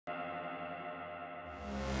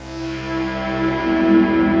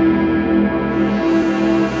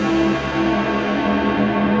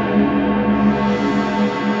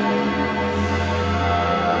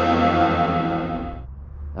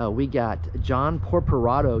got John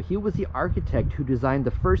Porporato. He was the architect who designed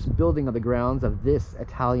the first building on the grounds of this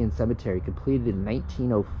Italian cemetery, completed in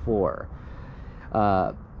 1904.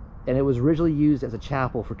 And it was originally used as a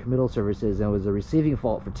chapel for committal services, and was a receiving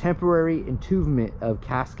vault for temporary entombment of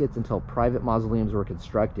caskets until private mausoleums were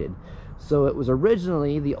constructed. So it was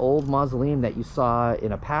originally the old mausoleum that you saw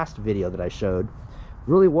in a past video that I showed.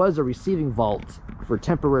 Really was a receiving vault for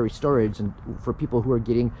temporary storage and for people who are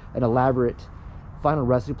getting an elaborate final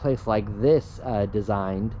resting place like this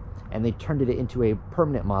designed, and they turned it into a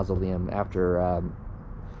permanent mausoleum after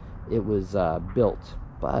it was built,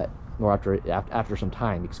 or after some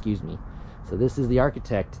time, excuse me. So this is the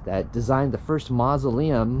architect that designed the first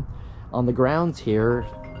mausoleum on the grounds here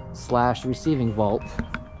 / receiving vault.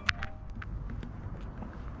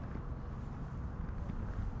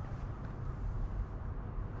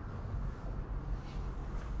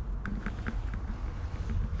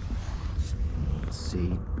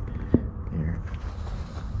 See here,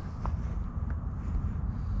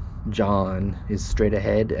 John is straight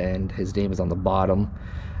ahead and his name is on the bottom.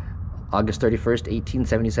 August 31st,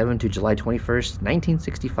 1877 to July 21st,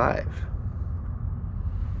 1965.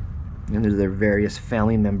 And there's their various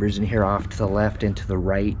family members in here off to the left and to the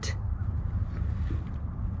right.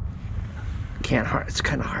 It's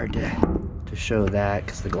kind of hard to show that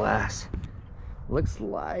because the glass. Looks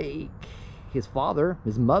like his father,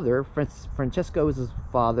 his mother, Francesco was his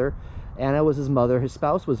father, Anna was his mother, his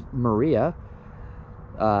spouse was Maria,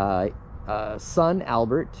 son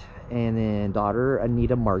Albert, and then daughter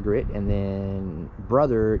Anita Margaret, and then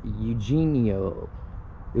brother Eugenio,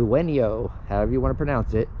 however you want to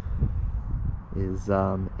pronounce it, is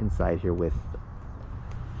inside here with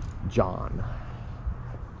John.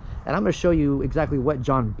 And I'm going to show you exactly what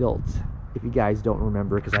John built, if you guys don't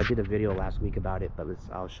remember, because I did a video last week about it, but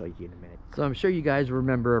I'll show you in a minute. So I'm sure you guys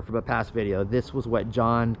remember from a past video, this was what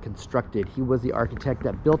John constructed. He was the architect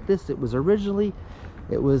that built this. It was a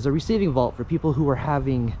receiving vault for people who were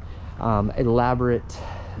having elaborate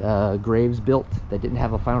graves built that didn't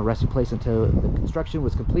have a final resting place until the construction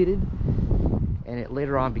was completed, and it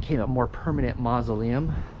later on became a more permanent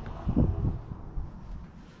mausoleum,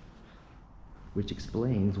 which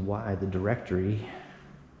explains why the directory,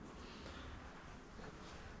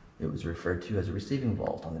 it was referred to as a receiving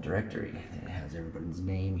vault on the directory. It has everybody's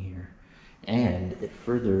name here. And it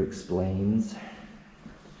further explains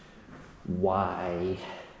why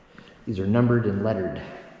these are numbered and lettered.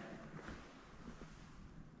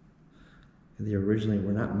 They originally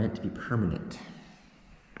were not meant to be permanent.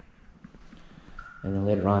 And then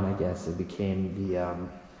later on, I guess, it became the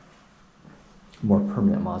more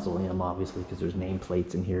permanent mausoleum, obviously, because there's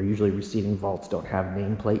nameplates in here. Usually receiving vaults don't have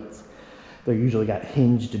nameplates. They're usually got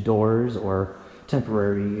hinged doors or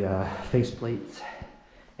temporary faceplates,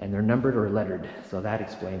 and they're numbered or lettered, so that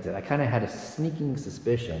explains it. I kind of had a sneaking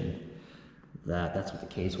suspicion that that's what the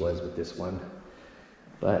case was with this one,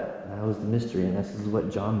 but that was the mystery, and this is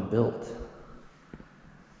what John built.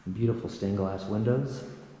 Beautiful stained glass windows.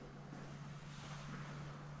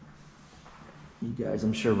 You guys,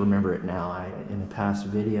 I'm sure, remember it now in a past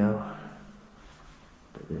video,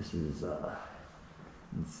 but this is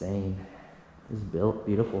insane. It's built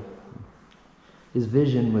beautiful. His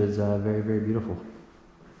vision was very, very beautiful.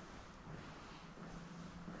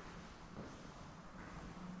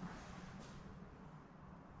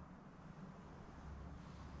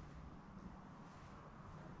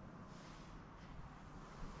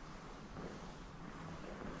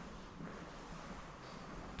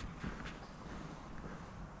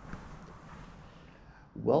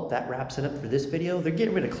 Well, that wraps it up for this video. They're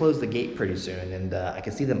getting ready to close the gate pretty soon, and I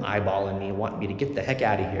can see them eyeballing me, wanting me to get the heck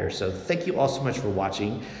out of here. So thank you all so much for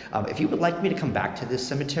watching. If you would like me to come back to this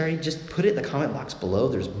cemetery, just put it in the comment box below.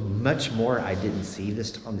 There's much more I didn't see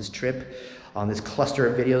on this trip, on this cluster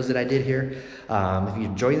of videos that I did here. If you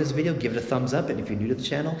enjoyed this video, give it a thumbs up, and if you're new to the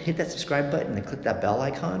channel, hit that subscribe button and click that bell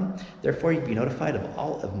icon. Therefore, you'll be notified of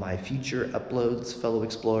all of my future uploads, fellow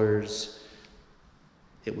explorers.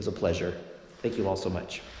 It was a pleasure. Thank you all so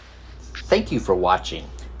much. Thank you for watching.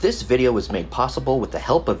 This video was made possible with the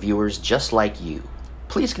help of viewers just like you.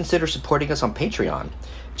 Please consider supporting us on Patreon.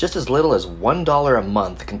 Just as little as $1 a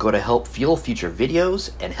month can go to help fuel future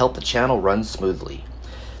videos and help the channel run smoothly.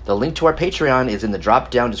 The link to our Patreon is in the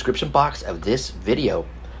drop-down description box of this video.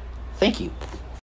 Thank you.